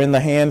 they're in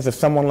the hands of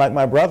someone like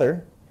my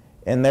brother,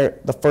 and they're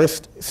the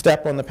first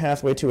step on the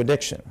pathway to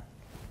addiction.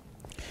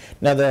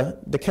 Now, the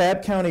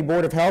DeKalb County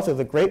Board of Health is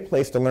a great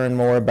place to learn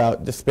more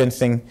about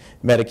dispensing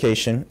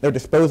medication, or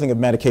disposing of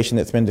medication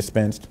that's been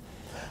dispensed.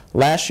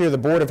 Last year, the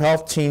Board of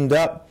Health teamed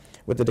up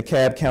with the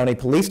DeKalb County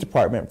Police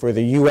Department for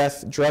the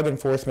U.S. Drug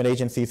Enforcement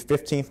Agency's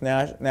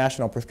 15th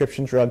National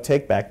Prescription Drug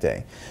Take-Back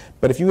Day.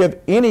 But if you have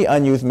any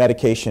unused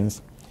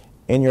medications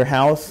in your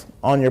house,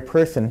 on your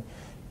person,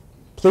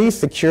 please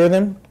secure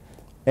them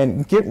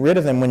and get rid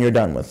of them when you're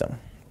done with them.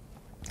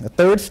 The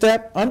third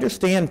step,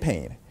 understand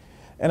pain.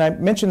 And I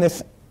mentioned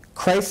this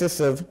crisis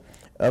of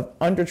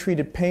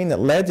undertreated pain that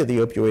led to the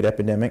opioid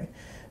epidemic.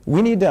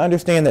 We need to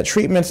understand that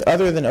treatments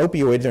other than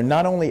opioids are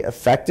not only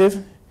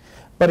effective,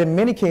 but in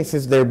many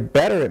cases they're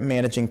better at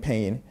managing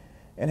pain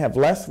and have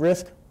less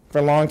risk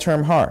for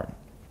long-term harm.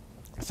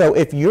 So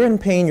if you're in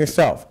pain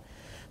yourself,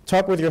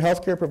 talk with your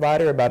healthcare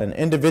provider about an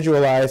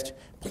individualized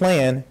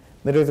plan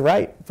that is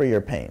right for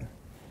your pain.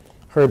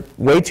 Heard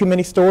way too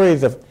many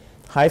stories of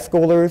high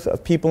schoolers,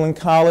 of people in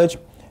college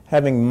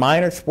having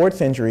minor sports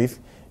injuries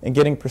and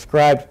getting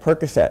prescribed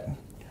Percocet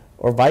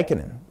or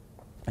Vicodin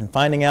and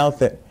finding out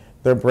that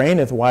their brain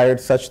is wired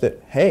such that,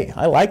 hey,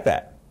 I like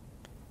that.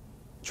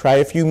 Try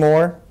a few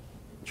more,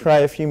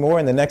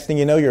 and the next thing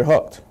you know, you're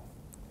hooked.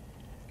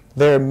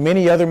 There are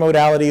many other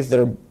modalities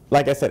that are,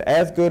 like I said,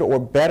 as good or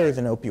better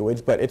than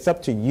opioids, but it's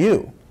up to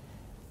you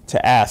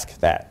to ask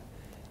that.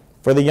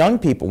 For the young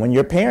people, when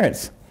your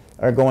parents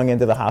are going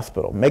into the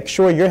hospital, make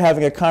sure you're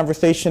having a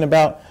conversation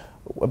about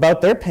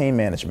their pain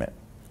management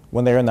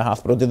when they're in the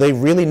hospital. Do they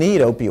really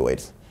need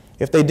opioids?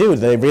 If they do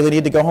they really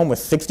need to go home with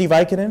 60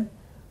 Vicodin?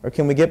 Or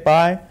can we get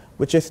by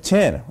with just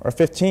 10 or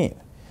 15?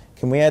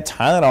 Can we add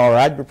Tylenol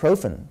or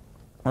ibuprofen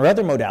or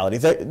other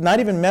modalities, not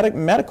even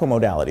medical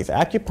modalities,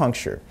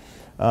 acupuncture,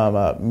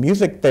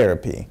 music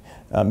therapy,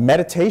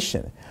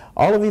 meditation.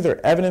 All of these are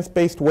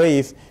evidence-based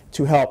ways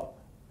to help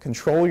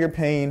control your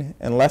pain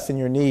and lessen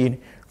your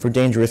need for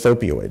dangerous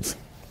opioids.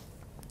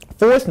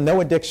 Fourth, no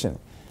addiction.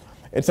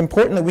 It's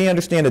important that we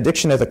understand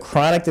addiction as a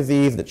chronic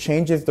disease that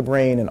changes the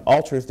brain and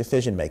alters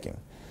decision-making.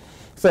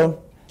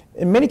 So,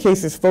 in many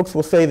cases, folks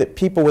will say that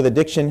people with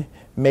addiction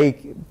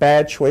make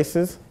bad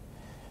choices.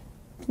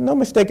 No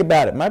mistake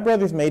about it. My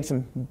brother's made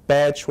some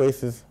bad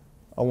choices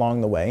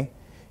along the way.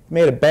 He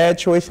made a bad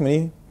choice when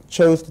he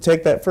chose to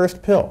take that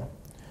first pill.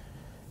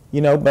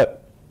 You know,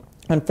 but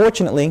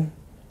unfortunately,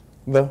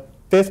 the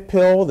 5th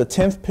pill, the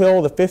 10th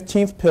pill, the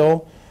 15th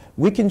pill,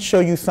 we can show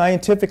you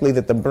scientifically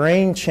that the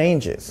brain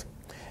changes.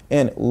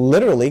 And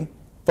literally,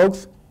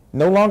 folks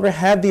no longer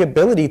have the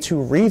ability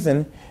to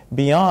reason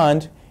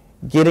beyond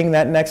getting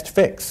that next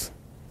fix,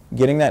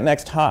 getting that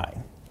next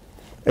high.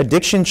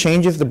 Addiction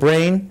changes the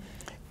brain.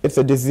 It's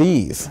a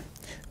disease.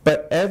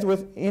 But as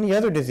with any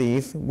other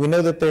disease, we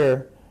know that there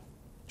are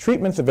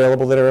treatments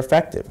available that are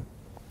effective.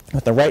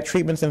 With the right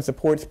treatments and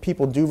supports,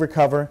 people do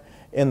recover,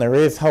 and there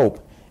is hope.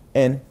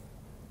 And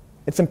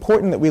it's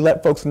important that we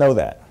let folks know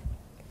that.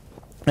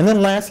 And then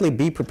lastly,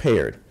 be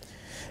prepared.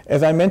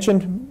 As I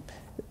mentioned,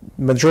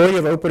 majority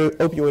of opioid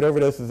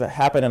overdoses that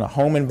happen in a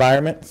home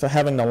environment, so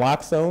having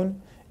naloxone,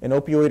 an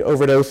opioid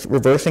overdose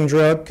reversing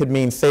drug, could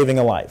mean saving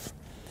a life.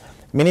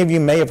 Many of you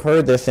may have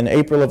heard this. In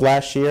April of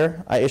last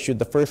year, I issued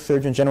the first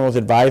Surgeon General's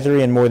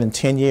advisory in more than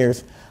 10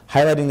 years,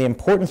 highlighting the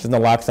importance of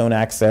naloxone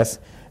access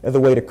as a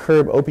way to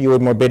curb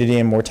opioid morbidity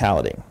and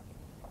mortality.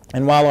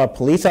 And while our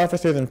police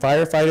officers and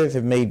firefighters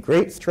have made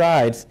great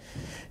strides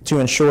to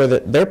ensure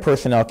that their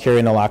personnel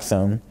carry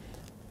naloxone,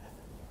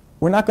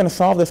 we're not going to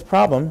solve this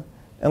problem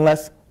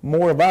unless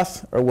more of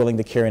us are willing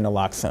to carry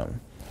naloxone.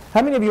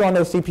 How many of you all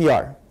know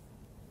CPR?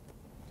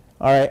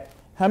 All right.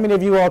 How many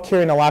of you all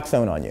carry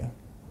naloxone on you?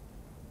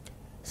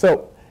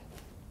 So,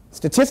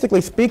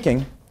 statistically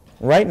speaking,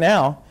 right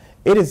now,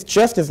 it is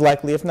just as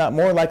likely, if not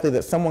more likely,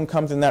 that someone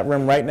comes in that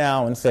room right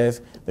now and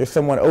says there's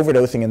someone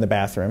overdosing in the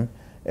bathroom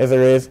as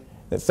there is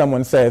that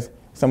someone says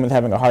someone's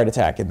having a heart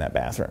attack in that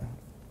bathroom.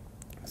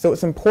 So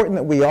it's important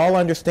that we all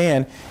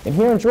understand, and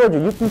here in Georgia,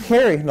 you can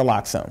carry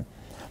naloxone.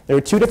 There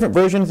are 2 different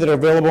versions that are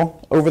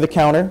available over the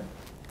counter.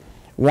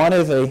 One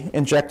is an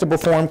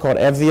injectable form called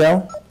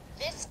Evzio,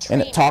 and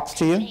it talks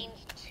to you.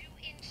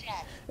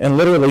 And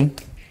literally,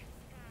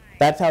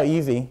 that's how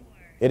easy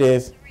it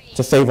is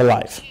to save a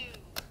life.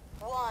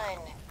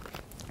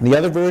 The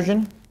other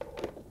version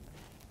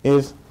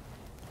is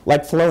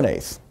like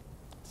Flonase.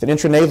 It's an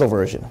intranasal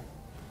version.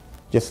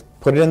 Just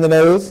put it in the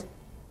nose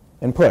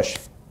and push.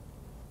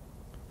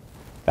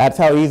 That's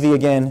how easy,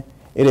 again,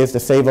 it is to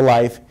save a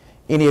life.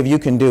 Any of you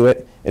can do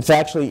it. It's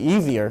actually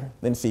easier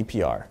than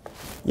CPR.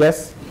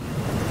 Yes?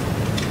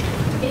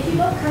 If you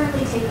don't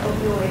currently take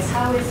opioids,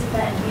 how is it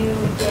that you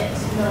get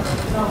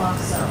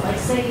naloxone? Like,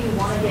 say you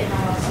want to get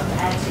naloxone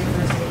to add to your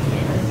first aid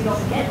kit, but if you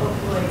don't get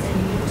opioids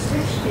and you need a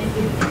prescription,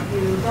 if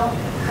you don't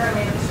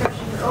currently have a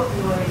prescription for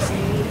opioids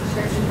and you need a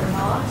prescription for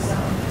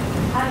naloxone,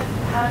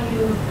 how do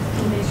you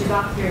convince your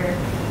doctor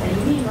that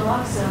you need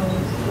naloxone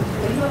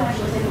but you don't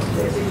actually take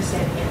opioids, you're just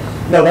getting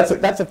it? No,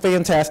 that's a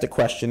fantastic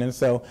question. And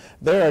so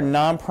there are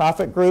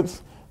nonprofit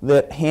groups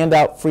that hand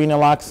out free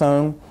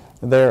naloxone.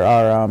 There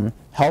are the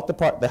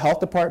health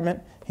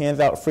department hands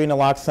out free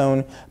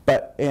naloxone,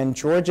 but in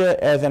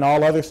Georgia, as in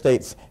all other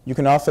states, you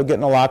can also get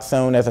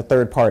naloxone as a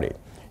third party.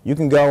 You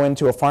can go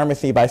into a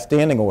pharmacy by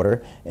standing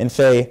order and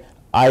say,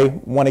 I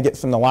want to get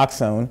some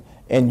naloxone,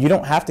 and you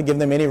don't have to give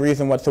them any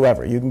reason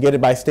whatsoever. You can get it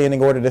by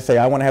standing order to say,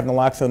 I want to have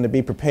naloxone to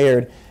be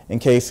prepared in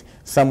case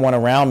someone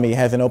around me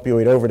has an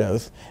opioid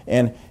overdose.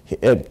 And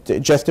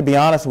just to be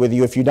honest with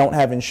you, if you don't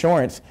have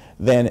insurance,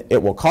 then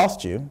it will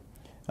cost you.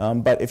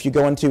 But if you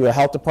go into a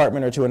health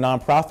department or to a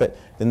nonprofit,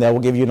 then they will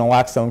give you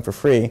naloxone for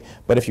free.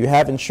 But if you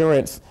have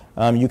insurance,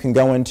 you can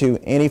go into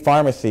any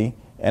pharmacy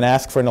and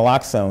ask for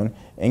naloxone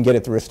and get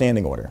it through a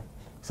standing order.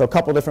 So a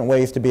couple different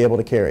ways to be able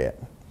to carry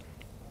it.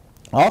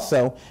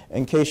 Also,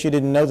 in case you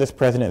didn't know this,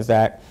 President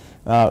Zach,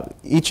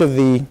 each of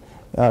the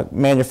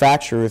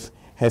manufacturers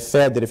has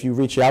said that if you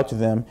reach out to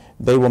them,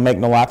 they will make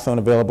naloxone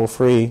available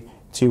free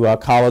to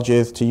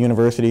colleges, to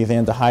universities,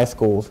 and to high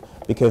schools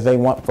because they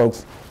want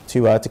folks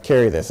to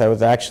carry this. I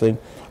was actually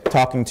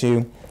talking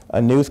to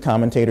a news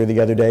commentator the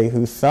other day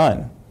whose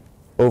son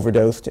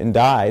overdosed and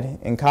died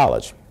in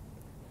college.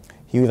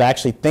 He was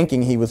actually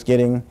thinking he was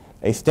getting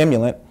a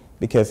stimulant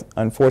because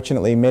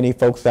unfortunately many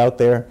folks out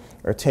there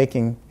are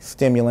taking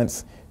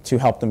stimulants to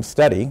help them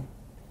study,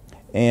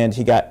 and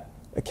he got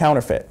a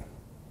counterfeit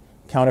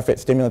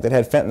stimulant that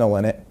had fentanyl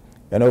in it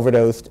and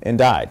overdosed and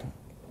died.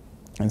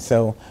 And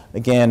so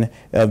again,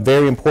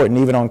 very important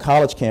even on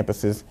college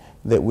campuses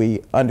that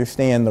we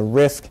understand the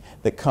risk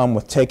that come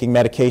with taking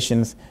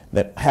medications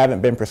that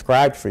haven't been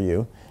prescribed for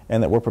you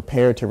and that we're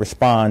prepared to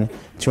respond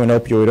to an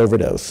opioid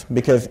overdose.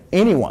 Because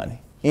any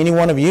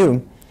one of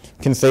you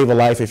can save a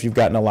life if you've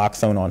got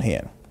naloxone on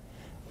hand.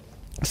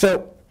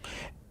 So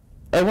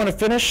I want to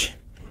finish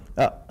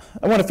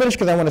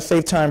because I want to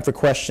save time for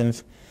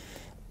questions.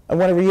 I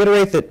want to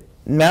reiterate that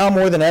now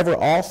more than ever,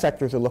 all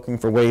sectors are looking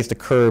for ways to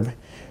curb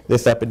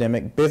this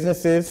epidemic.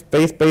 Businesses,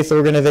 faith-based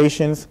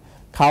organizations,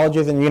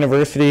 colleges and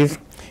universities,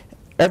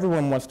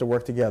 everyone wants to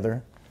work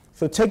together.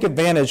 So take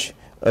advantage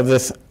of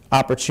this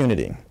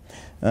opportunity.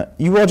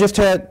 You all just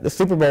had the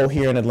Super Bowl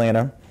here in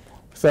Atlanta,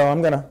 so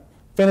I'm going to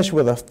finish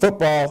with a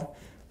football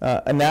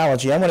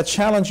analogy. I want to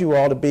challenge you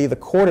all to be the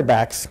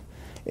quarterbacks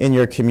in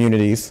your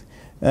communities,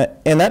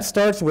 and that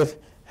starts with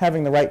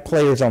having the right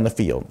players on the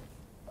field.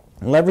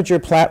 Leverage your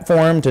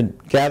platform to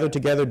gather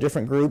together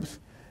different groups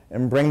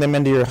and bring them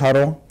into your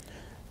huddle.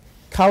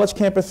 College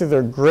campuses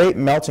are great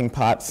melting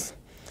pots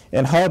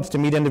and hubs to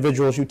meet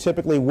individuals you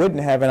typically wouldn't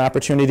have an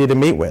opportunity to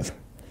meet with.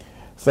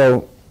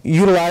 So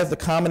utilize the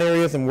common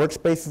areas and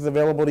workspaces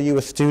available to you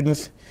as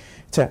students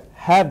to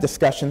have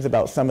discussions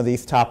about some of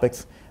these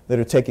topics that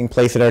are taking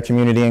place in our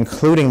community,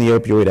 including the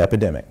opioid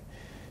epidemic.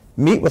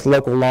 Meet with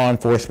local law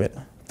enforcement,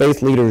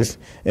 faith leaders,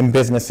 and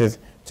businesses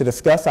to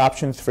discuss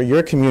options for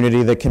your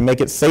community that can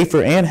make it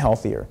safer and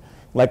healthier,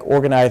 like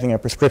organizing a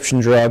prescription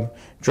drug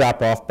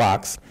drop-off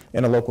box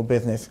in a local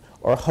business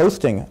or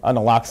hosting a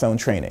naloxone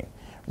training.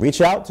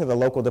 Reach out to the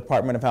local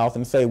Department of Health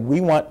and say,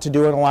 we want to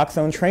do a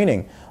naloxone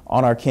training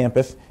on our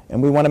campus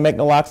and we want to make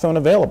naloxone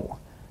available.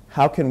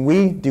 How can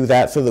we do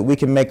that so that we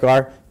can make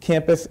our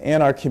campus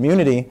and our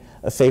community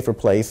a safer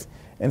place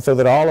and so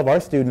that all of our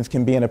students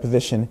can be in a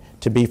position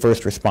to be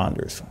first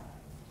responders?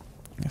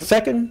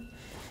 Second,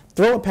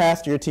 throw it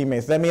past your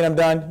teammates. Does that mean I'm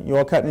done? You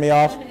all cutting me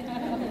off? All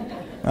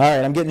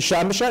right, I'm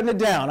shutting it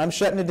down. I'm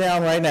shutting it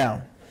down right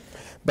now.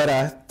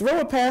 But throw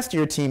it past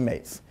your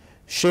teammates.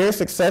 Share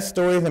success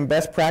stories and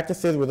best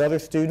practices with other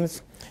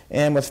students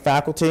and with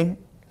faculty.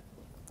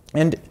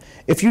 And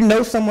if you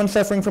know someone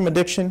suffering from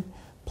addiction,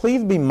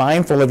 please be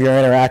mindful of your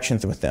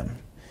interactions with them.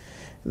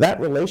 That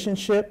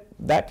relationship,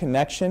 that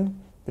connection,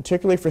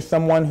 particularly for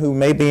someone who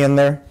may be in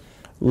their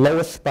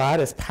lowest spot,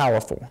 is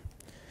powerful.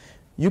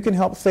 You can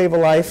help save a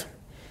life.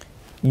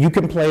 You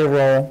can play a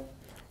role.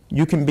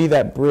 You can be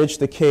that bridge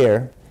to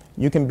care.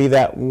 You can be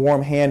that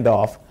warm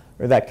handoff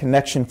or that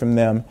connection from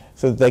them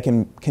so that they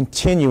can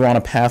continue on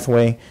a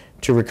pathway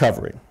to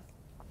recovery.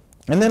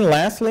 And then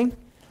lastly,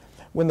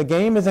 when the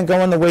game isn't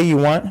going the way you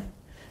want,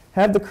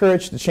 have the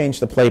courage to change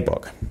the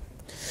playbook.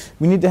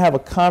 We need to have a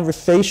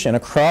conversation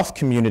across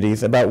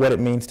communities about what it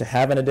means to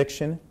have an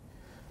addiction,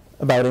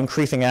 about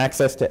increasing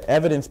access to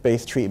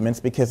evidence-based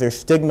treatments because there's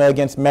stigma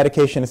against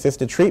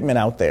medication-assisted treatment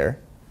out there.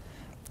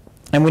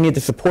 And we need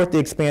to support the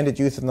expanded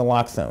use of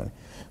naloxone,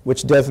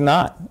 which does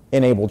not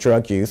enable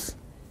drug use,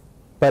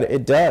 but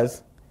it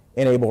does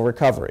enable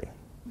recovery.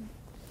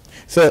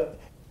 So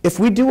if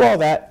we do all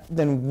that,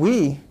 then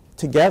we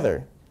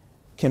together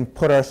can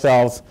put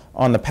ourselves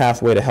on the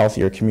pathway to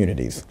healthier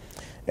communities.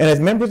 And as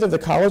members of the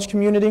college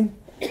community,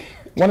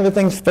 one of the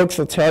things folks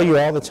will tell you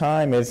all the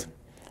time is,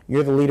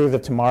 you're the leaders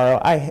of tomorrow.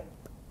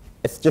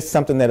 It's just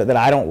something that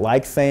I don't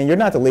like saying. You're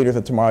not the leaders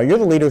of tomorrow. You're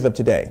the leaders of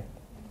today.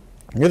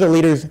 You're the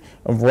leaders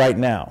of right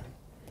now.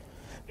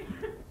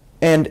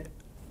 And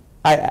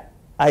I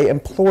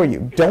implore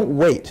you, don't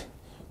wait.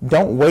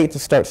 Don't wait to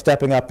start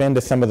stepping up into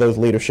some of those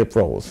leadership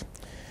roles.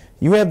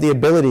 You have the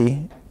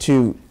ability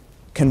to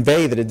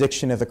convey that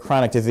addiction is a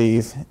chronic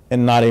disease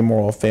and not a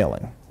moral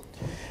failing.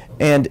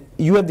 And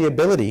you have the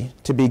ability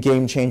to be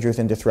game changers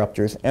and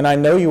disruptors. And I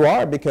know you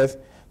are because,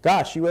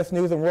 gosh, U.S.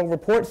 News and World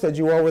Report said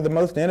you all were the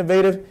most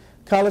innovative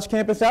college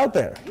campus out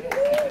there.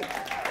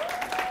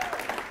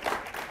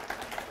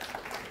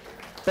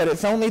 But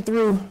it's only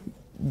through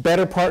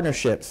better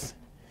partnerships,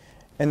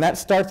 and that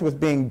starts with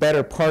being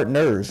better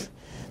partners,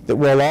 that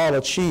we'll all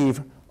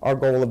achieve our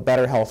goal of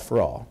better health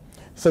for all.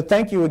 So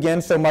thank you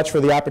again so much for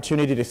the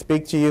opportunity to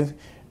speak to you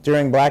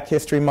during Black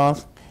History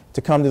Month,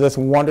 to come to this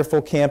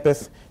wonderful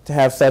campus, to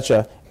have such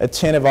a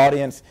attentive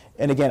audience.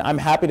 And again, I'm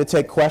happy to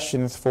take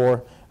questions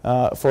for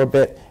a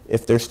bit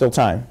if there's still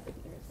time.